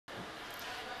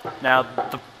Now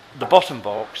the bottom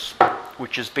box,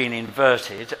 which has been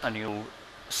inverted, and you'll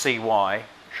see why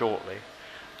shortly,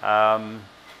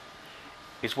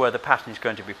 is where the pattern is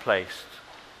going to be placed.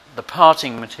 The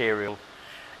parting material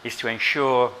is to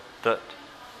ensure that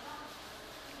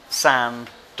sand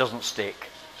doesn't stick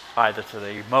either to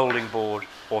the moulding board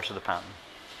or to the pattern.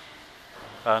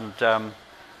 And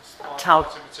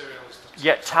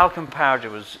talcum powder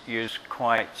was used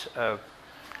quite a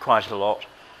lot.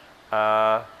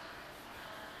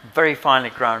 Very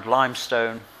finely ground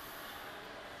limestone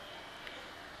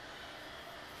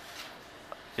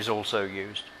is also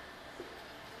used,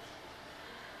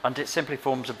 and it simply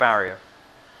forms a barrier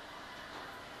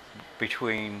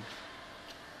between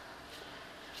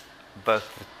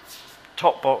both the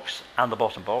top box and the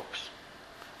bottom box,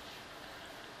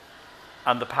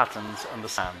 and the patterns and the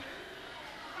sand.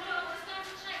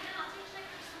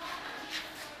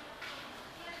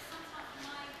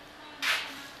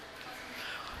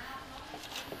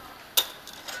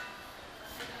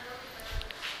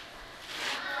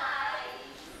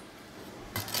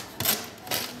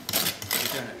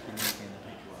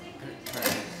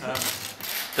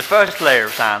 The first layer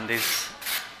of sand is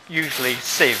usually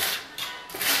sieved,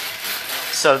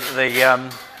 so that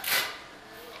the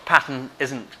pattern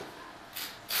isn't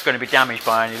going to be damaged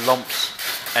by any lumps,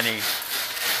 any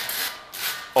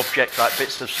object like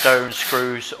bits of stone,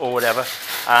 screws or whatever,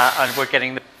 and we're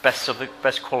getting the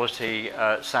best quality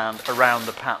sand around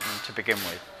the pattern to begin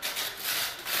with.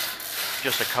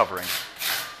 Just a covering,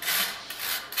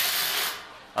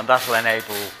 and that will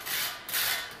enable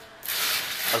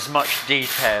as much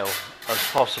detail as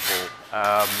possible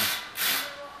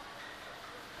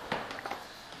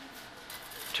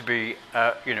to be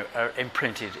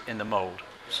imprinted in the mould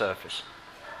surface.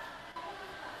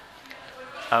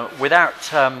 Without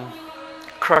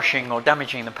crushing or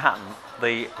damaging the pattern,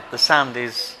 the sand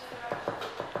is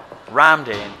rammed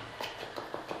in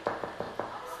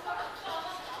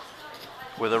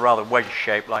with a rather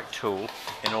wedge-shaped like tool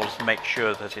in order to make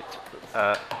sure that it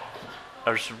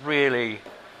is really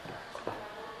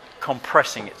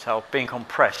compressing itself, being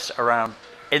compressed around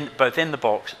both in the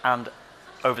box and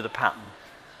over the pattern.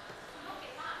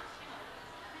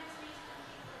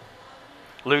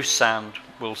 Loose sand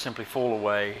will simply fall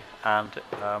away and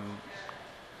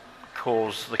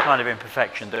cause the kind of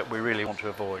imperfection that we really want to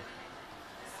avoid.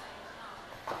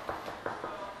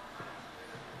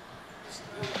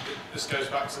 This goes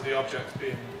back to the object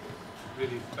being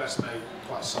really best made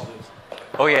quite solid.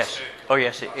 Oh yes,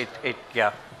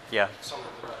 yeah. Solid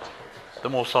the better. The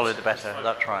more solid the better,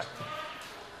 that's right.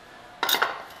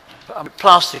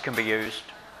 Plaster can be used,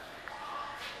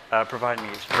 providing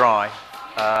it's dry.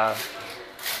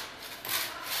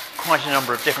 Quite a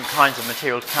number of different kinds of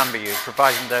materials can be used,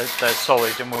 providing they're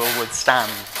solid and will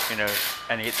withstand,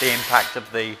 the impact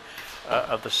of the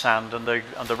sand and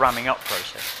the ramming up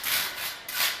process.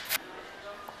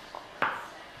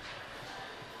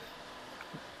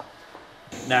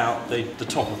 Now the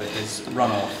top of it is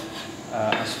run off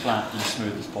as flat and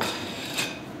smooth as possible.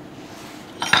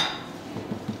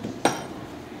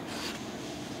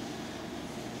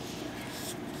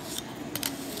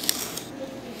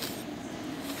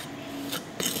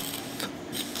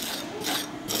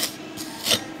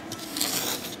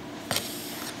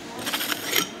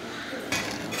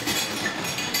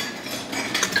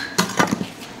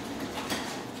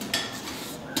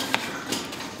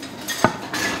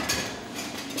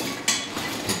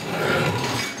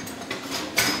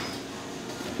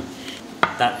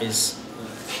 That is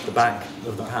the back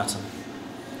of the pattern,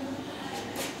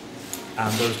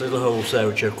 and those little holes there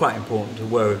which are quite important to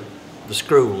where the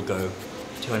screw will go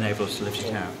to enable us to lift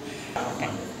it out. Okay.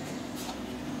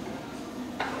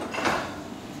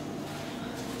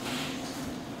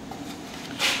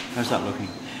 How's that looking?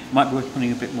 Might be worth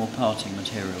putting a bit more parting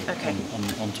material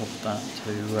on top of that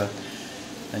to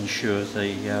ensure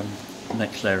the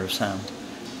next layer of sand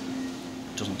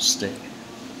doesn't stick.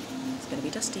 It's going to be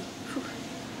dusty. Whew.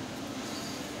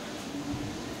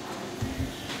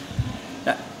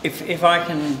 Now, if I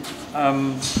can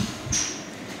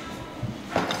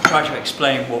try to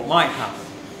explain what might happen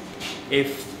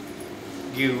if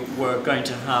you were going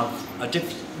to have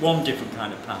one different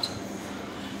kind of pattern,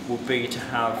 would be to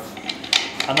have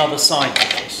another side to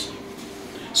this.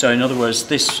 So in other words,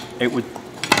 it would,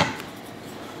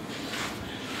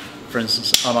 for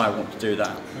instance, I might want to do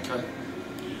that. Okay.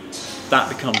 That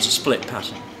becomes a split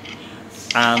pattern,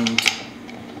 and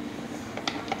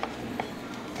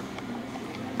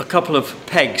a couple of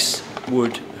pegs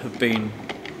would have been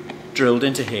drilled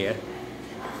into here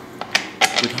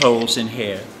with holes in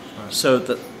here, right, so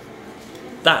that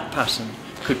that pattern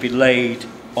could be laid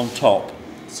on top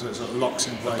So it sort of locks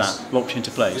in place. of that, locked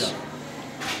into place. Yeah.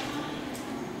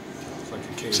 It's like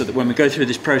a key. So that when we go through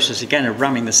this process again of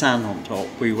ramming the sand on top,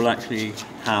 we will actually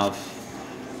have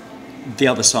the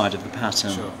other side of the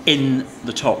pattern Sure. in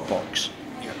the top box.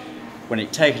 Yeah. When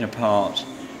it's taken apart,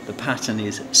 the pattern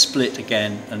is split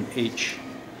again and each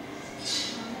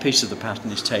piece of the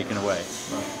pattern is taken away.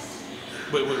 Right.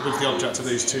 With the object of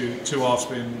these two halves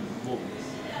being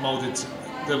moulded,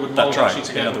 they would mould That's right, actually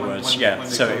together. in other words, when yeah. they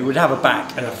So come. it would have a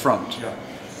back and Yeah. a front. Yeah.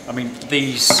 I mean,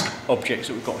 these objects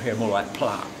that we've got here are more like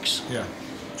plaques. Yeah.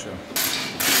 Sure.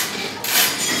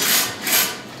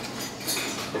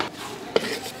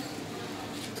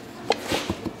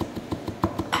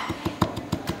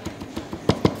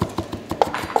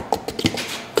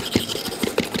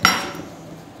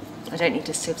 I don't need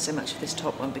to sieve so much of this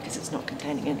top one because it's not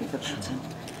containing any of the pattern.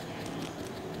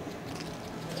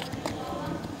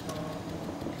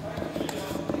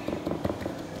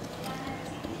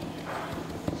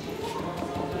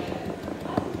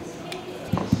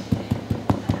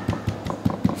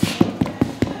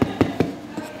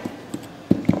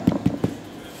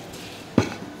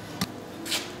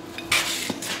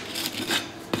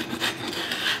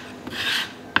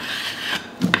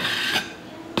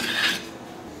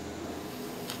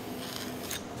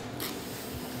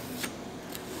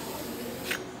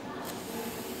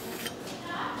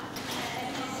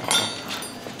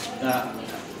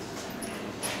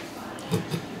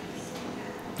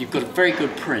 You've got a very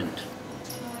good print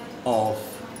of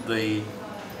the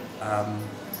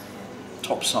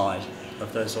top side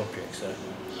of those objects there.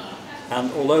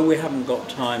 And although we haven't got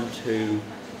time to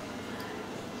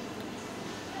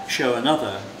show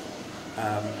another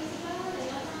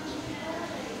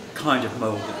kind of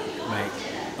mould that you could make,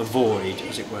 a void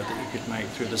as it were, that you could make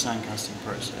through the sand casting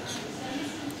process,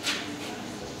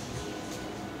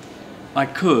 I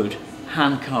could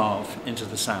hand carve into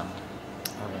the sand.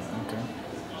 Okay.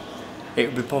 It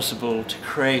would be possible to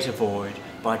create a void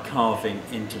by carving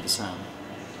into the sand.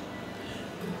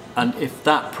 And if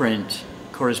that print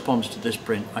corresponds to this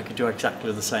print, I could do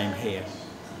exactly the same here.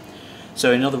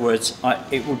 So in other words,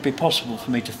 it would be possible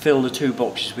for me to fill the two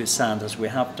boxes with sand as we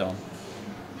have done,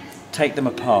 take them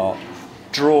apart,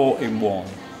 draw in one,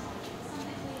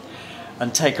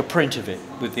 and take a print of it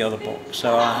with the other box.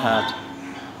 So I had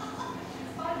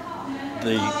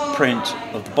the print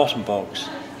of the bottom box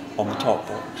on the top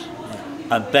box.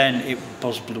 And then it would be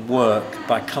possible to work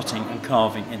by cutting and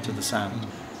carving into the sand.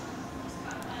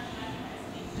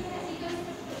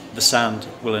 The sand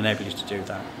will enable you to do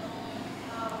that.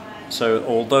 So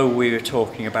although we were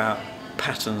talking about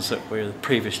patterns that were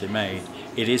previously made,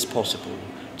 it is possible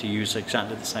to use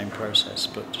exactly the same process,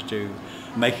 but to do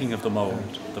making of the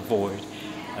mould, the void,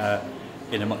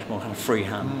 in a much more kind of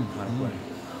freehand kind of way.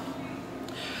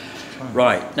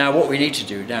 Right, now what we need to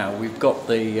do now, we've got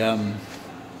the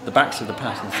backs of the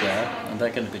patterns there, and they're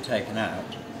going to be taken out,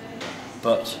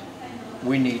 but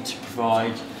we need to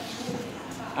provide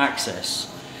access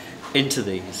into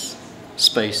these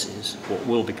spaces, what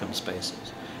will become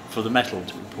spaces, for the metal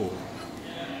to be poured,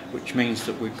 which means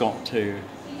that we've got to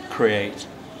create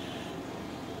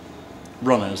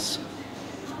runners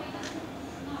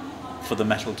for the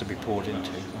metal to be poured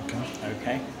into. Okay.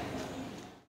 Okay?